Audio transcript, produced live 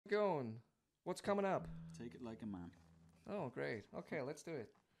going? What's coming up? Take it like a man. Oh, great. Okay, let's do it.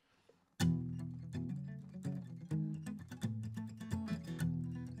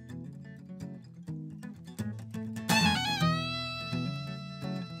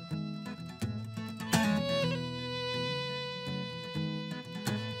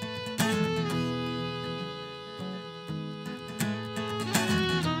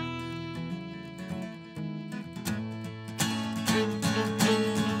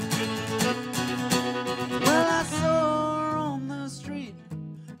 Well, I saw her on the street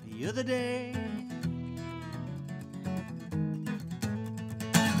the other day,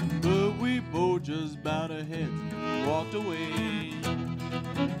 but we both just bowed our heads and walked away.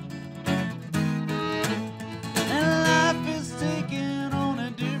 And life is taking on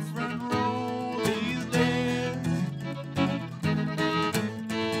a different role these days.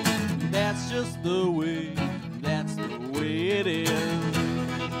 That's just the way, that's the way it is.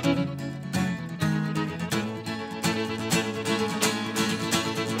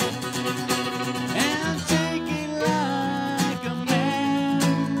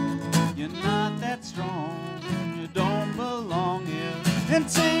 And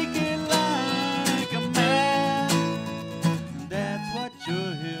take it like a man. That's what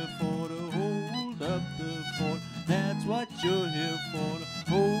you're here for, to hold up the fort. That's what you're here for, to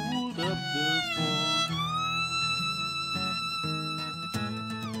hold up the fort.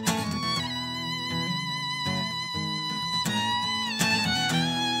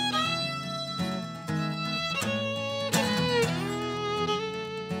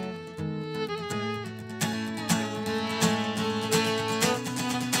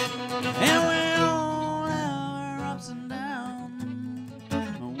 And we all have our ups and downs,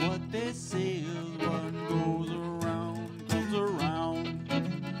 and what they say is what goes around, comes around.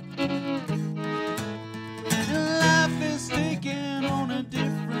 And life is taking on a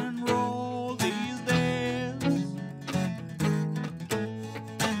different role these days.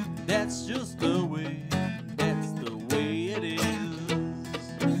 That's just the way, that's the way it is.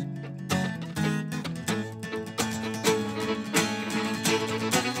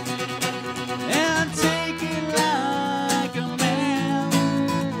 And take it like a man.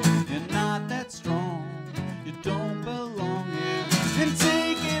 You're not that strong, you don't belong here. And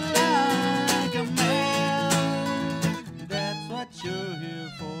take it like a man. That's what you're here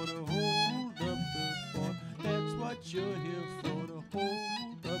for, to hold up the fort. That's what you're here for, to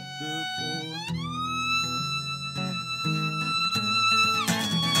hold up the fort.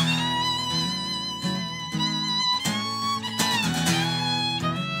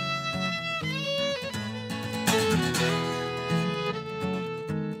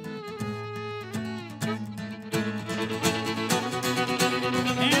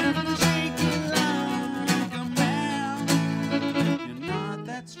 And take it like a man. You're not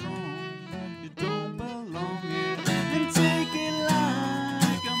that strong, you don't belong here. And take it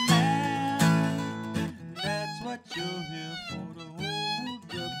like a man. That's what you're here for, to hold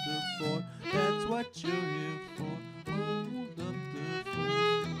up the fort. That's what you're